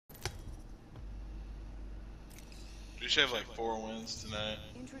We should have like 4 wins tonight.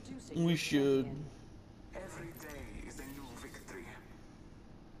 We should. Every day is a new victory.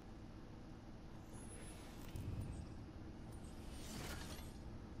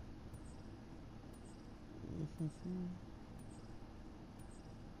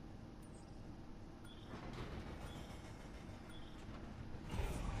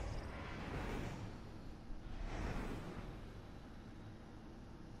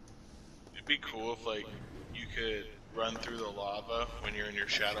 It'd be cool if like you could run through the lava when you're in your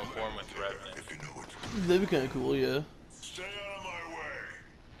shadow form with Revenant. That'd be kind of cool, yeah. Stay out of my way.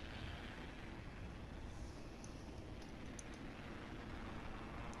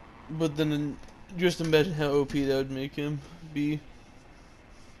 But then, just imagine how OP that would make him be.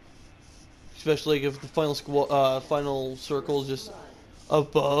 Especially like if the final circle is just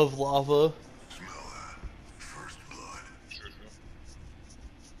above lava. Smell that? First blood.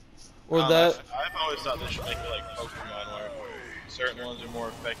 Or that. I've always thought they should make it like Pokemon where certain ones are more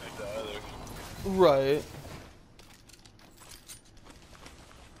effective than others. Right.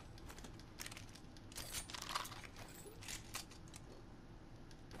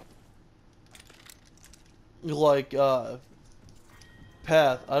 Like,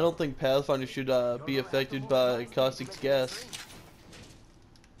 Path. I don't think Pathfinder should be affected by caustic gas.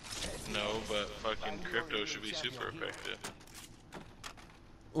 No, but fucking Crypto should be super effective.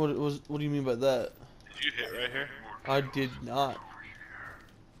 What do you mean by that? Did you hit right here? I did not.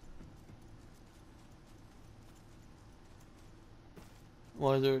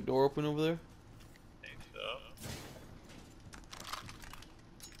 Why is there a door open over there? I think so.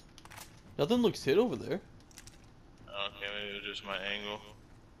 Nothing looks hit over there. Okay, maybe it was just my angle.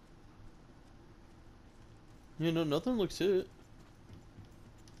 You know, nothing looks hit.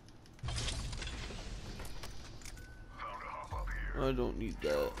 I don't need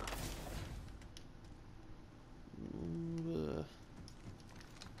that.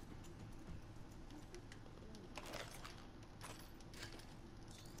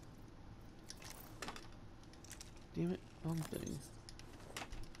 Damn it, wrong thing.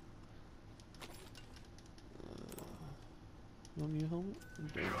 You want me a helmet?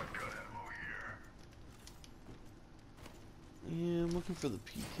 Okay. Yeah, I'm looking for the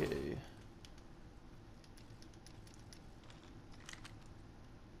PK.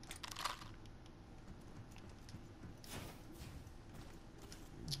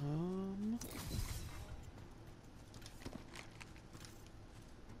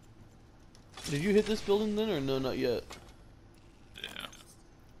 Did you hit this building then, or no, not yet? Yeah.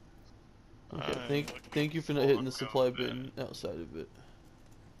 Okay, thank you for not hitting the supply bin outside of it.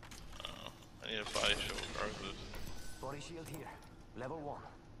 Oh, I need a body shield regardless. Body shield here, level 1.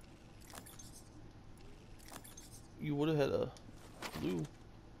 You would have had a blue.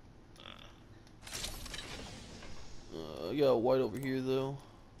 I got a white over here though.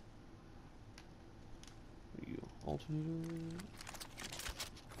 There you go. Alternator.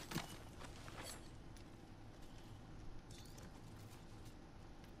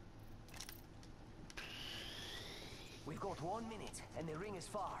 We've got 1 minute, and the ring is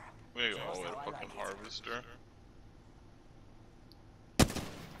far. We gotta go all the way to fucking Harvester.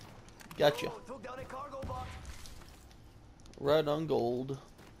 Gotcha. Oh, took down a cargo bot. Right on gold.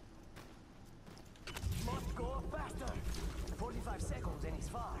 Must go faster. 45 seconds, and he's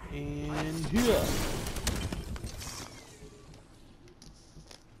far. And here.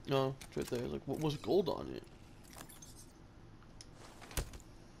 No, it's right there. Like, what was gold on it?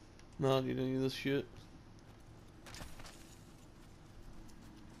 No, I don't need any of this shit.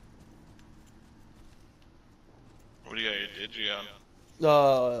 What do you got your Digi on?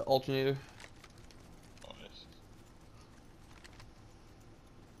 Alternator. Nice.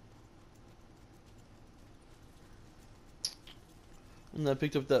 And I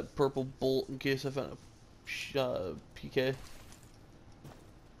picked up that purple bolt in case I found a PK.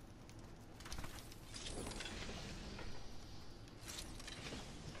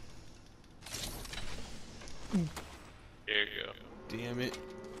 Here you go. Damn it.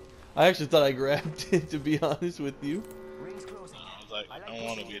 I actually thought I grabbed it, to be honest with you. Ring's closing. I was like, I don't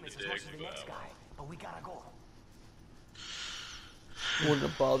want to be the dick, But we gotta go. Wouldn't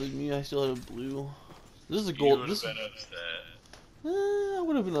have bothered me. I still had a blue. This is a You gold. would This have been upset. I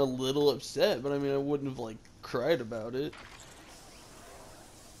would have been a little upset, but I mean, I wouldn't have like cried about it.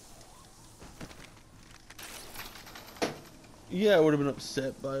 Yeah, I would have been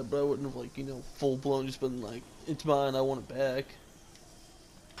upset by it, but I wouldn't have like, you know, full blown just been like, it's mine, I want it back.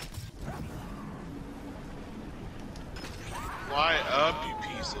 Fly up, you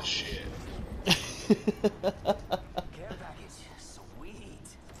piece of shit. Care package. Sweet.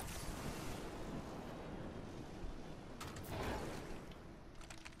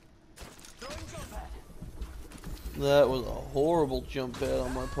 That was a horrible jump pad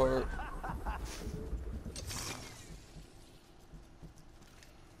on my part.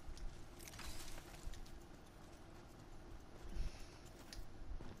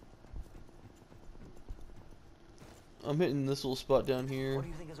 I'm hitting this little spot down here. What do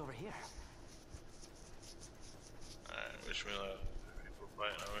you think is over here? Alright, wish me luck. People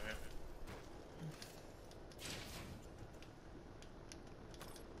fighting over here.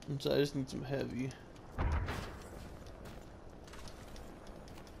 So I just need some heavy.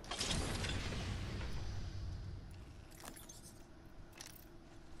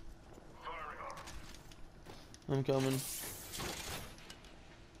 I'm coming.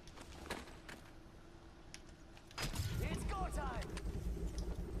 It's go time.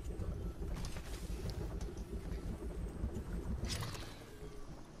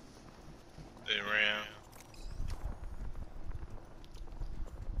 They ran.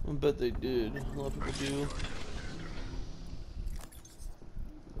 I bet they did. A lot of people do.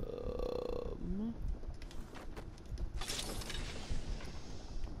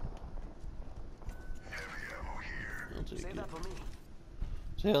 I'll take Save it. that for me.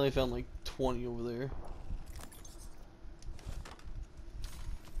 So I only found like 20 over there.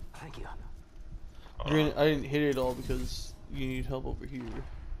 Thank you. Granted, I didn't hit it all because you need help over here.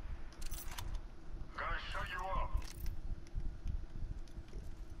 Gonna shut you up.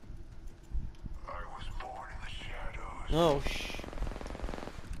 I was born in the shadows. Oh,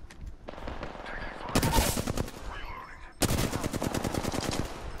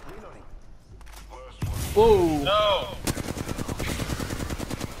 Reloading. Last one. whoa! No!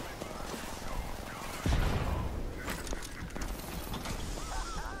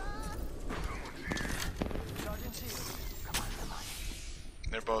 Sergeant Shield. Come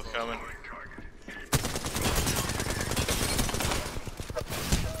on. They're both coming.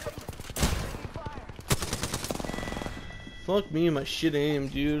 Fuck me and my shit aim,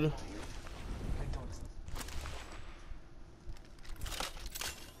 dude.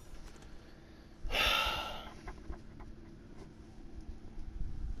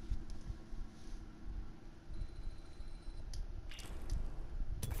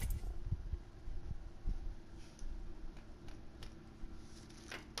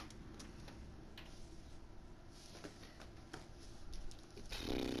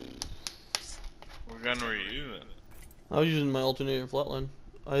 What gun were you using? I was using my alternator flatline.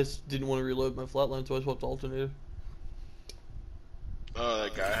 I just didn't want to reload my flatline, so I swapped to alternator. Oh,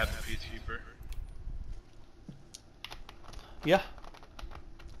 that guy had the peacekeeper. Yeah.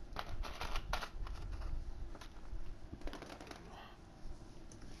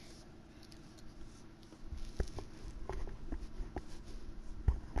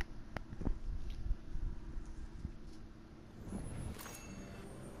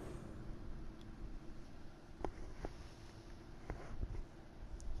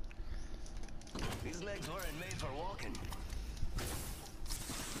 These legs weren't made for walking. They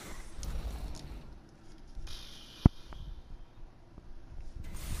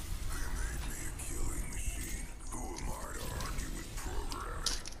made me a killing machine. Who am I to argue with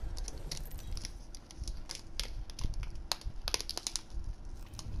programming?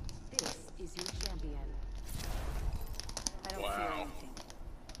 This is your champion. I don't Wow. feel anything.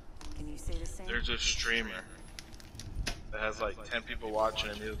 Can you say the same? There's a streamer that has like 10 people watching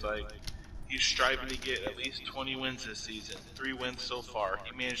him. He was like, he's striving to get at least 20 wins this season. 3 wins so far.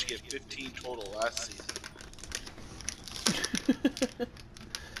 He managed to get 15 total last season.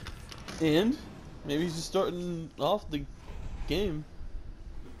 And maybe he's just starting off the game.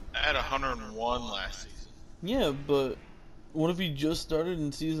 I had 101 last season. Yeah, but what if he just started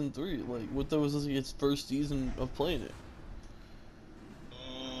in season 3? Like, what if that was like his first season of playing it?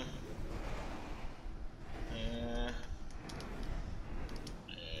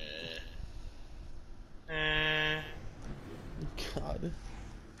 God.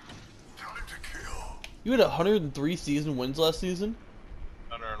 Time to kill. You had 103 season wins last season?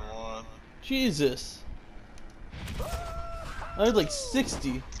 101. Jesus. I had like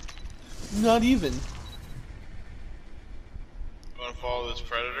 60. Not even. You wanna follow this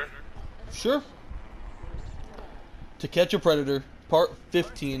predator? Sure. To Catch a Predator, part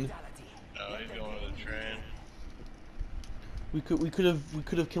 15. No, he's going to the train. We could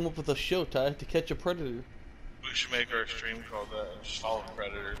have come up with a show, Ty, To Catch a Predator. We should make our stream called that. Just follow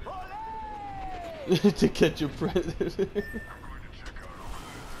predator. To Catch a Predator.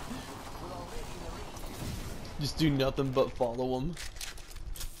 Just do nothing but follow him.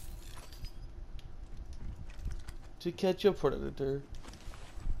 To Catch a Predator.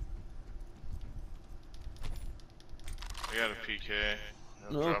 I got a PK.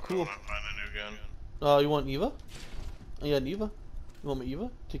 I'll Oh, drop it cool. when I find a new gun. You want Eva? Oh, yeah, an Eva? You want my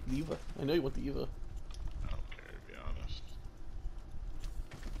Eva? Take the Eva. I know you want the Eva. I don't care, to be honest.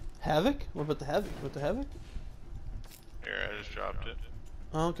 Havoc? What about the Havoc? You want the Havoc? Here, I just dropped it.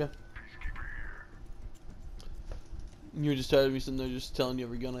 Oh, okay. You were just tired of me sitting there just telling you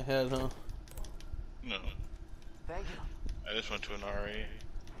every gun I had, huh? No. Thank you. I just went to an RE.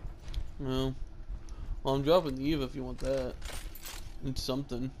 No. Well, I'm dropping the Eva if you want that. It's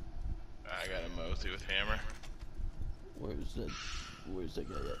something. I got a Mosey with hammer. Where's that? Where's that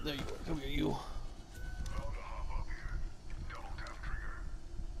guy at? There you are. Come here, you. Found a hop up here. Double tap trigger.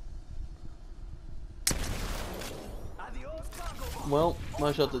 Adios, cargo. Well,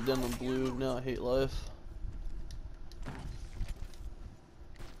 I shot the den on blue. Now I hate life.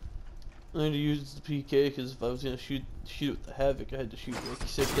 I had to use the PK because if I was gonna shoot with the Havoc, I had to shoot like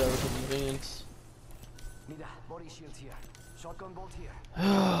 6 hours in advance. Need a body shield here. Shotgun bolt here.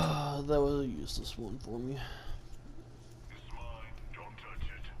 That was a useless one for me. It's mine. Don't touch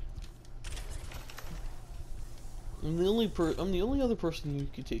it. I'm the only other person who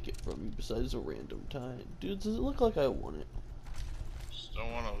could take it from me besides a random time. Dude, does it look like I want it? Just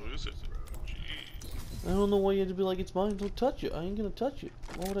don't want to lose it, bro. Jeez. I don't know why you had to be like, it's mine, don't touch it. I ain't gonna touch it.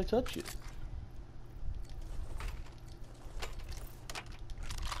 Why would I touch it?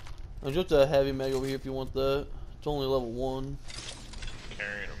 I dropped a heavy mag over here if you want that. It's only level 1.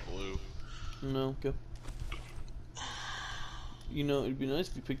 Carrying a blue. No, okay. You know, it'd be nice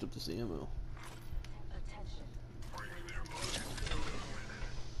if you picked up this ammo. Attention. Break there, boys.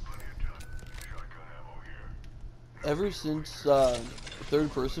 Plenty of time. Shotgun ammo here. Ever since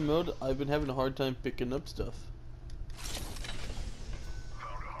third person mode, I've been having a hard time picking up stuff. Found a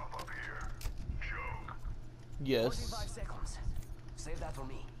hop up here. Choke. Yes. 45 seconds. Save that for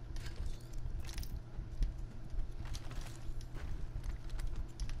me.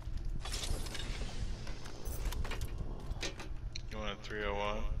 You want a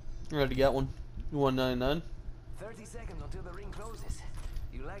 301? I already got one. 199. 30 seconds until the ring closes.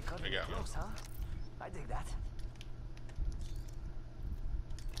 You like cutting I it got one. close, huh? I dig that.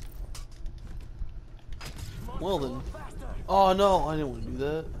 Well then. Faster. Oh no, I didn't want to do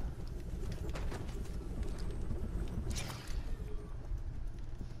that.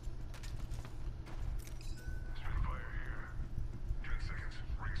 Spitfire here. 10 seconds.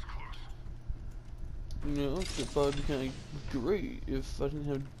 Ring's close. You know, it'd probably be kind of great if I didn't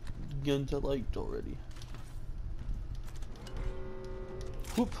have guns I liked already.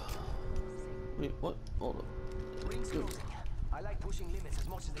 Whoop. Wait, what? Hold up. Ring's Good. closing. I like pushing limits as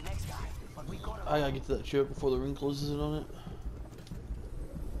much as the next guy, but we gotta. I gotta get to that ship before the ring closes in on it.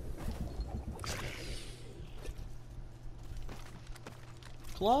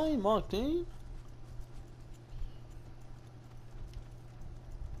 Climb, Octane.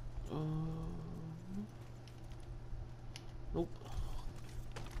 Nope.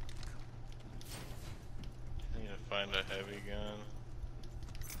 I need to find a heavy gun.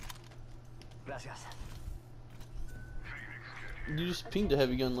 Gracias. You just pinged a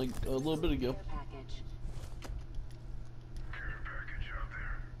heavy gun like a little bit ago. Care package. Care package out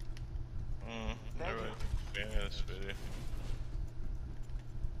there. Never mind. Yeah, this video.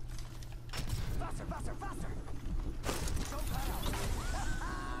 Faster, faster, faster. Jump out.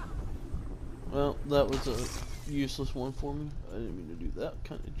 Well, that was a useless one for me. I didn't mean to do that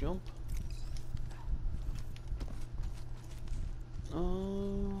kind of jump.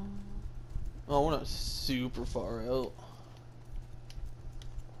 Oh, we're not super far out.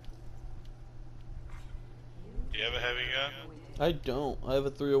 Do you have a heavy gun? I don't. I have a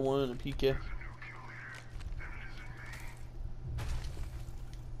 301 and a PK.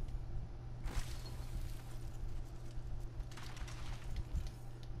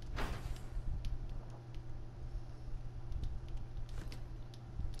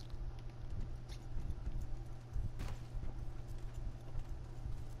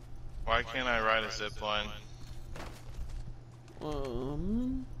 Why can't I ride a zip line?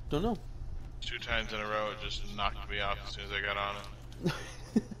 Don't know. 2 times in a row, it just knocked me off as soon as I got on it.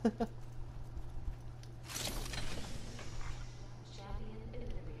 Champion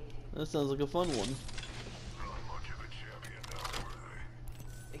eliminated. That sounds like a fun one. Not much of a champion now, were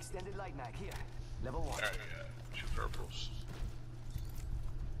they? Extended light mag here. Level 1. Alright, yeah. 2 purples.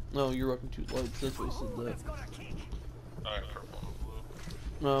 No, you're rocking 2 lights. That's why you said that. Let's go to kick. Alright, purple and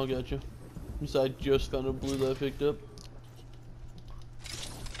blue. Oh, gotcha. So I just found a blue that I picked up.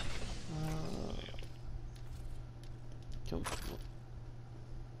 Come on.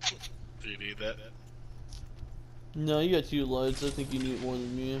 Do you need that? No, you got 2 lights. I think you need it more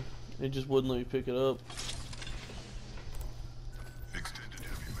than me. It just wouldn't let me pick it up. Extended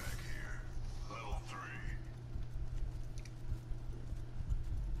heavy mag here. Level 3.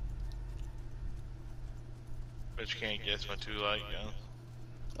 can't guess my two light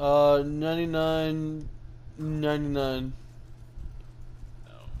guns. 99, 99,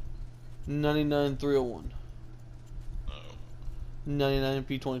 No. 99, 301, No. 99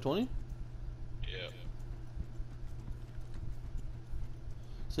 P 2020. Yep.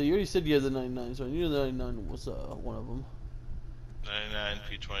 So you already said you had the 99, so I knew the 99 was one of them. 99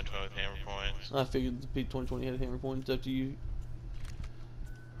 P2020 with hammer points. I figured the P 2020 had hammer points after you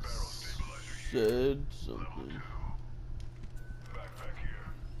Barrel stabilizer here. said Level something. 2. Backpack here.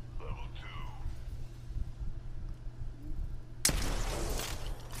 Level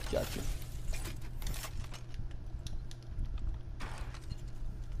 2. Gotcha.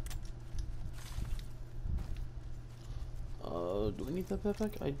 Do I need that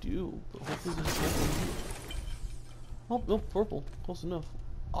backpack? I do, but hopefully this is nothing. Oh, no, purple. Close enough.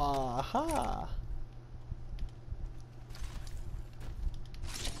 Aha!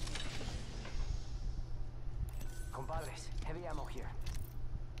 Compadres, heavy ammo here.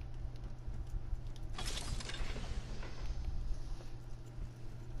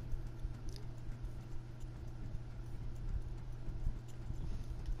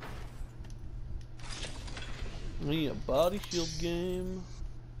 I need a body shield game.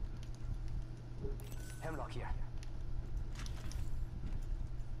 Hemlock here.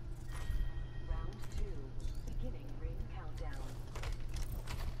 Round 2. Beginning ring countdown.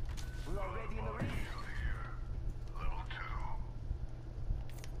 We already in the ring. Shield here. Level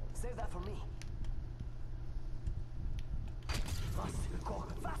 2. Save that for me. Must go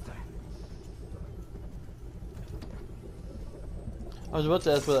faster. I was about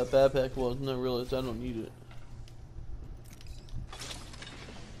to ask where that backpack was, and I realized I don't need it.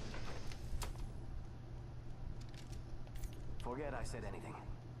 Forget I said anything.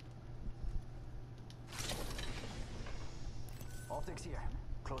 Optics here.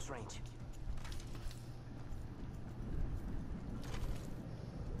 Close range.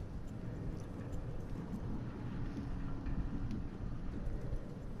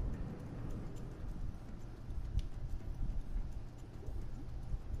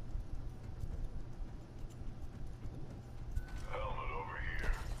 Helmet over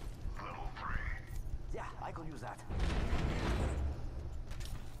here. Level 3. Yeah, I could use that.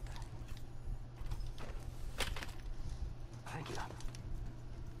 Thank you.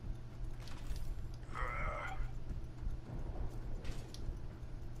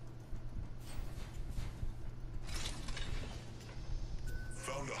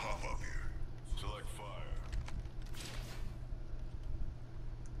 Found a hop up here. Select fire.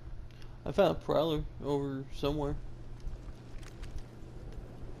 I found a prowler over somewhere.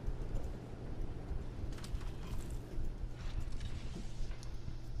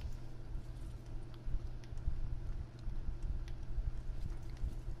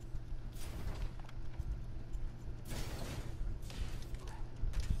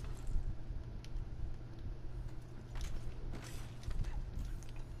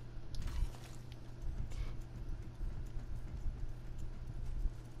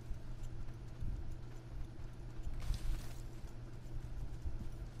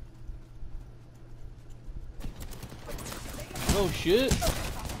 Oh shit!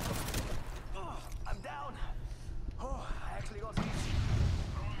 Oh, I'm down. Oh, I actually got these.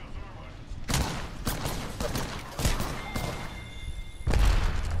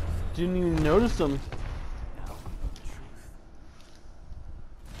 Didn't even notice them. Now, truth.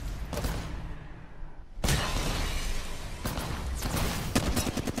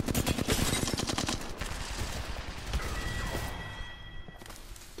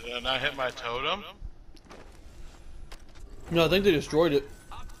 Did I not hit my totem? No, I think they destroyed it.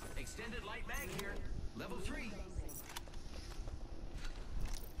 Extended light mag here. Level 3.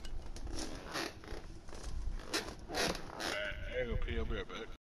 Alright, there you go, P. I'll be right back.